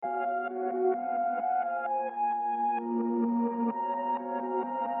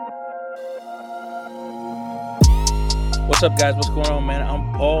What's up, guys? What's going on, man?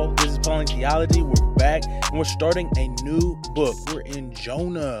 I'm Paul. This is Pauline Theology. We're back and we're starting a new book. We're in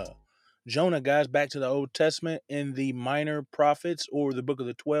Jonah. Jonah, guys, back to the Old Testament in the Minor Prophets, or the Book of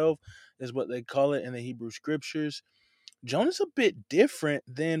the 12 is what they call it in the Hebrew Scriptures. Jonah's a bit different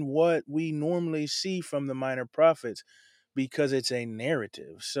than what we normally see from the Minor Prophets because it's a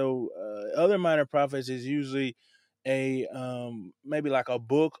narrative. So other Minor Prophets is usually a maybe like a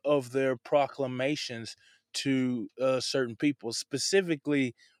book of their proclamations to certain people,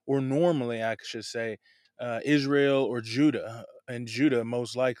 specifically or normally, I should say, Israel or Judah, and Judah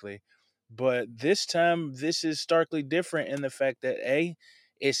most likely. But this time, this is starkly different in the fact that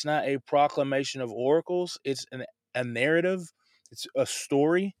it's not a proclamation of oracles; it's a narrative, it's a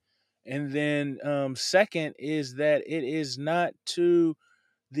story, and then second is that it is not to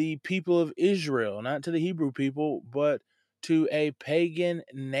the people of Israel, not to the Hebrew people, but to a pagan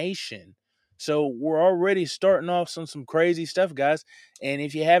nation. So we're already starting off some crazy stuff, guys. And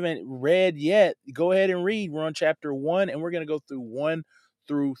if you haven't read yet, go ahead and read. We're on chapter 1, and we're going to go through 1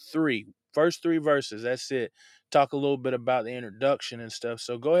 through 3. First 3 verses. That's it. Talk a little bit about the introduction and stuff.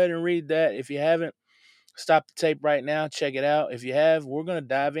 So go ahead and read that. If you haven't, stop the tape right now. Check it out. If you have, we're going to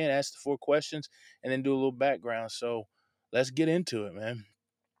dive in, ask the 4 questions, and then do a little background. So let's get into it, man.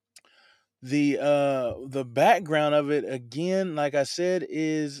 The background of it, again, like I said,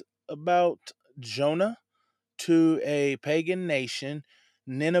 is about Jonah to a pagan nation,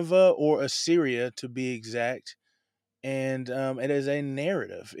 Nineveh or Assyria to be exact. And it is a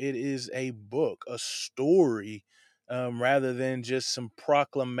narrative. It is a book, a story, rather than just some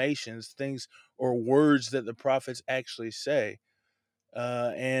proclamations, things or words that the prophets actually say.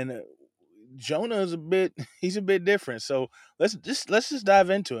 And Jonah is a bit he's a bit different. So let's just dive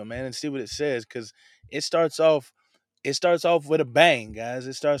into it, man, and see what it says, because it starts off it starts off with a bang, guys.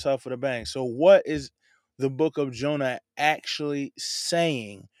 It starts off with a bang. So what is the book of Jonah actually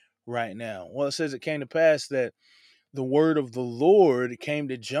saying right now? Well, it says it came to pass that the word of the Lord came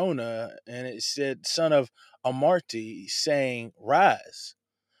to Jonah, and it said, "Son of Amarti, saying, Rise,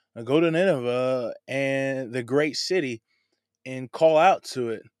 and go to Nineveh and the great city, and call out to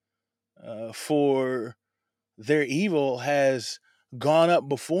it, for their evil has gone up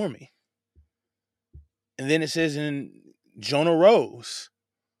before me." And then it says, "And Jonah rose,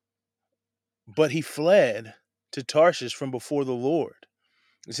 but he fled to Tarshish from before the Lord."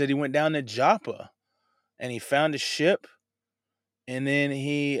 It said he went down to Joppa and he found a ship, and then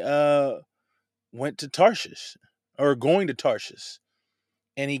he went to Tarshish, or going to Tarshish,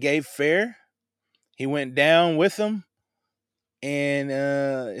 and he gave fare. He went down with them, and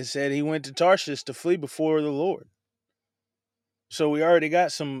it said he went to Tarshish to flee before the Lord. So we already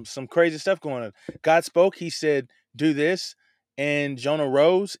got some crazy stuff going on. God spoke. He said, "Do this," and Jonah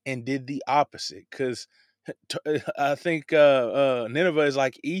rose and did the opposite. Because I think Nineveh is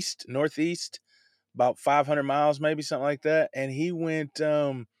like northeast, about 500 miles, maybe something like that, and he went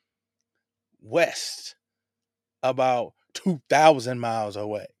west about 2,000 miles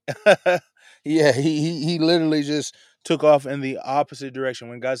away. Yeah, he literally just took off in the opposite direction.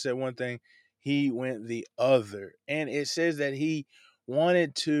 When God said one thing, he went the other. And it says that he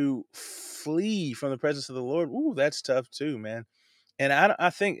wanted to flee from the presence of the Lord. Ooh, that's tough too, man. And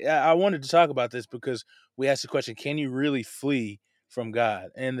I think I wanted to talk about this because we asked the question, can you really flee from God?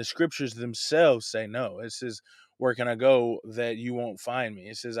 And the scriptures themselves say no. It says, "Where can I go that you won't find me?"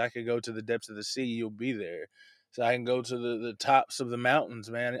 It says, "I could go to the depths of the sea, you'll be there. So I can go to the tops of the mountains,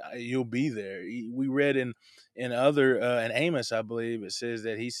 man, you'll be there." We read in other in Amos, I believe, it says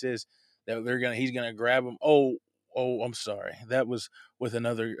that he says that he's gonna grab them. Oh, I'm sorry. That was with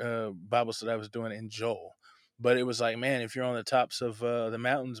another Bible study I was doing in Joel. But it was like, man, if you're on the tops of the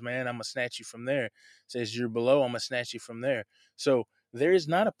mountains, man, I'm gonna snatch you from there. It says you're below, I'm gonna snatch you from there. So there is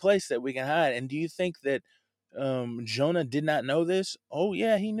not a place that we can hide. And do you think that Jonah did not know this? Oh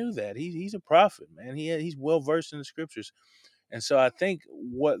yeah, he knew that. He's a prophet, man. He's well versed in the scriptures. And so I think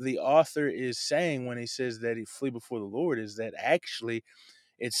what the author is saying when he says that he flee before the Lord is that actually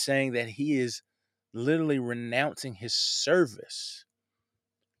it's saying that he is literally renouncing his service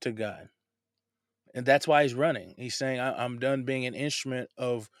to God. And that's why he's running. He's saying, I'm done being an instrument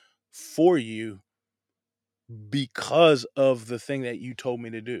of for you because of the thing that you told me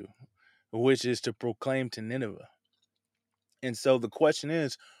to do, which is to proclaim to Nineveh. And so the question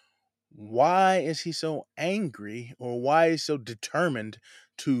is, why is he so angry, or why is he so determined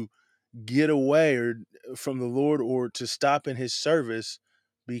to get away or from the Lord, or to stop in his service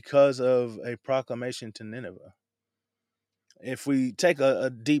because of a proclamation to Nineveh? If we take a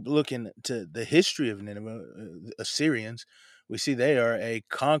deep look into the history of Nineveh, Assyrians, we see they are a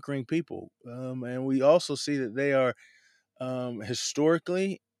conquering people. And we also see that they are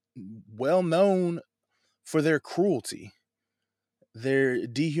historically well known for their cruelty, their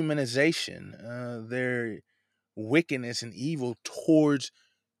dehumanization, their wickedness and evil towards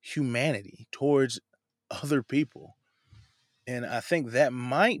humanity, towards other people. And I think that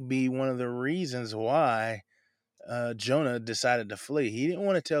might be one of the reasons why Jonah decided to flee. He didn't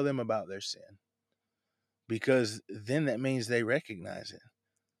want to tell them about their sin because then that means they recognize it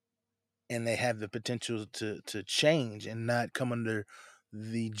and they have the potential to change and not come under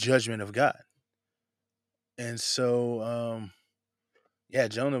the judgment of God. And so, yeah,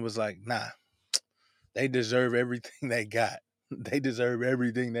 Jonah was like, nah, they deserve everything they got. They deserve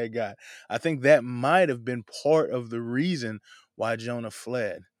everything they got. I think that might have been part of the reason why Jonah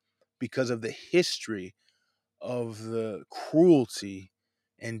fled, because of the history of the cruelty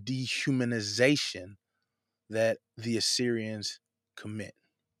and dehumanization that the Assyrians commit.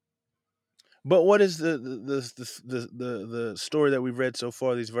 But what is the story that we've read so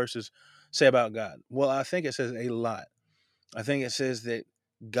far? These verses say about God. Well, I think it says a lot. I think it says that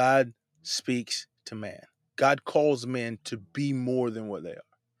God speaks to man. God calls men to be more than what they are,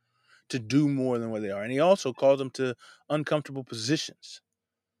 to do more than what they are, and He also calls them to uncomfortable positions.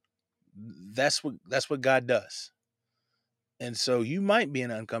 That's what God does. And so you might be in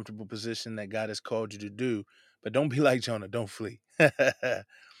an uncomfortable position that God has called you to do, but don't be like Jonah. Don't flee.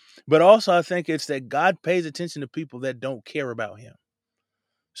 But also, I think it's that God pays attention to people that don't care about Him.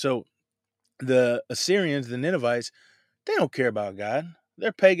 So the Assyrians, the Ninevites, they don't care about God. They're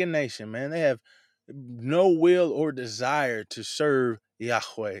a pagan nation, man. They have no will or desire to serve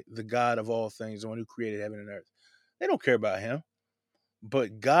Yahweh, the God of all things, the one who created heaven and earth. They don't care about Him,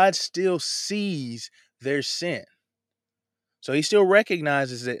 but God still sees their sin. So He still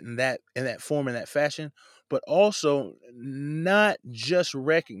recognizes it in that form, in that fashion, but also not just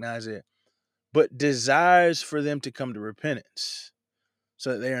recognize it, but desires for them to come to repentance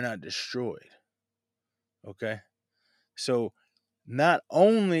so that they are not destroyed. Okay? So not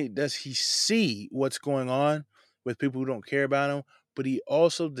only does He see what's going on with people who don't care about Him, but He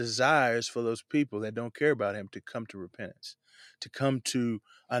also desires for those people that don't care about Him to come to repentance, to come to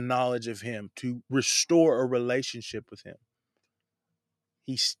a knowledge of Him, to restore a relationship with Him.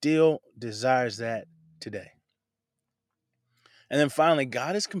 He still desires that today. And then finally,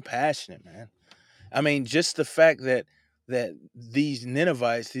 God is compassionate, man. I mean, just the fact that these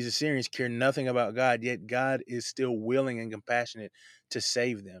Ninevites, these Assyrians, care nothing about God, yet God is still willing and compassionate to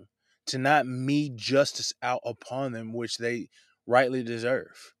save them, to not mete justice out upon them, which they rightly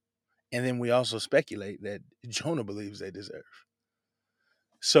deserve. And then we also speculate that Jonah believes they deserve.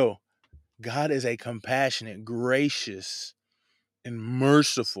 So God is a compassionate, gracious, and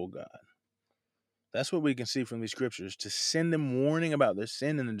merciful God. That's what we can see from these scriptures. To send them warning about their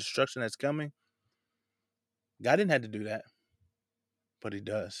sin and the destruction that's coming, God didn't have to do that, but He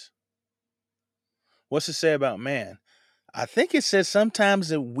does. What's it say about man? I think it says sometimes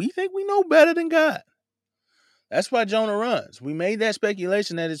that we think we know better than God. That's why Jonah runs. We made that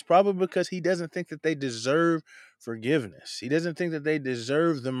speculation that it's probably because he doesn't think that they deserve forgiveness. He doesn't think that they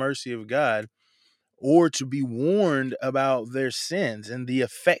deserve the mercy of God or to be warned about their sins and the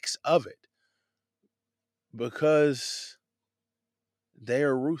effects of it because they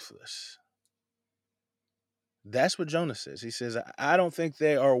are ruthless. That's what Jonah says. He says, I don't think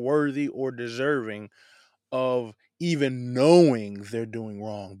they are worthy or deserving of even knowing they're doing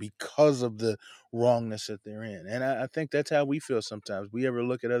wrong because of the wrongness that they're in. And I think that's how we feel sometimes. We ever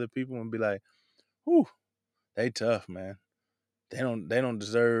look at other people and be like, whew, they tough, man. They don't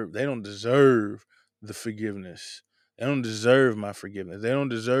deserve the forgiveness. They don't deserve my forgiveness. They don't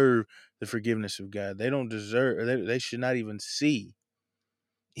deserve the forgiveness of God. They don't deserve, they should not even see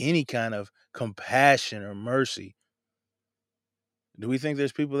any kind of compassion or mercy. Do we think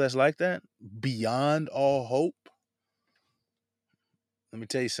there's people that's like that? Beyond all hope? Let me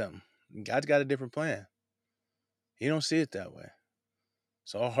tell you something. God's got a different plan. He don't see it that way.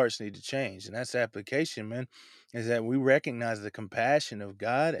 So our hearts need to change. And that's the application, man, is that we recognize the compassion of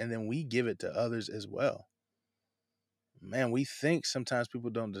God and then we give it to others as well. Man, we think sometimes people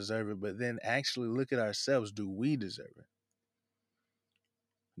don't deserve it, but then actually look at ourselves. Do we deserve it?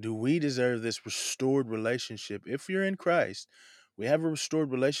 Do we deserve this restored relationship? If you're in Christ, we have a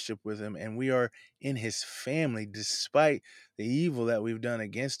restored relationship with Him and we are in His family despite the evil that we've done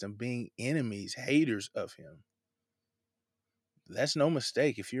against Him, being enemies, haters of Him. That's no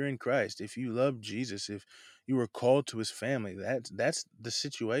mistake. If you're in Christ, if you love Jesus, if you were called to His family, that's the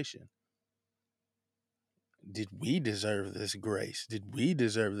situation. Did we deserve this grace? Did we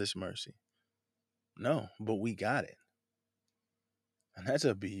deserve this mercy? No, but we got it. And that's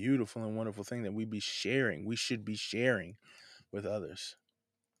a beautiful and wonderful thing that we should be sharing with others.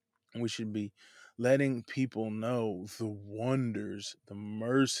 We should be letting people know the wonders, the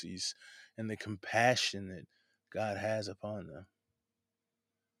mercies, and the compassion that God has upon them.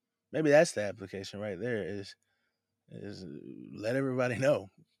 Maybe that's the application right there is let everybody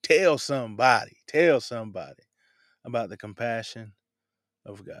know. Tell somebody about the compassion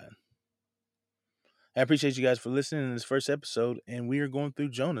of God. I appreciate you guys for listening in this first episode, and we are going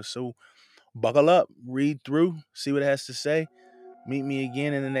through Jonah. So buckle up, read through, see what it has to say. Meet me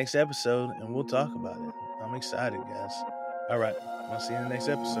again in the next episode, and we'll talk about it. I'm excited, guys. All right, I'll see you in the next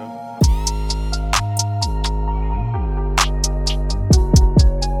episode.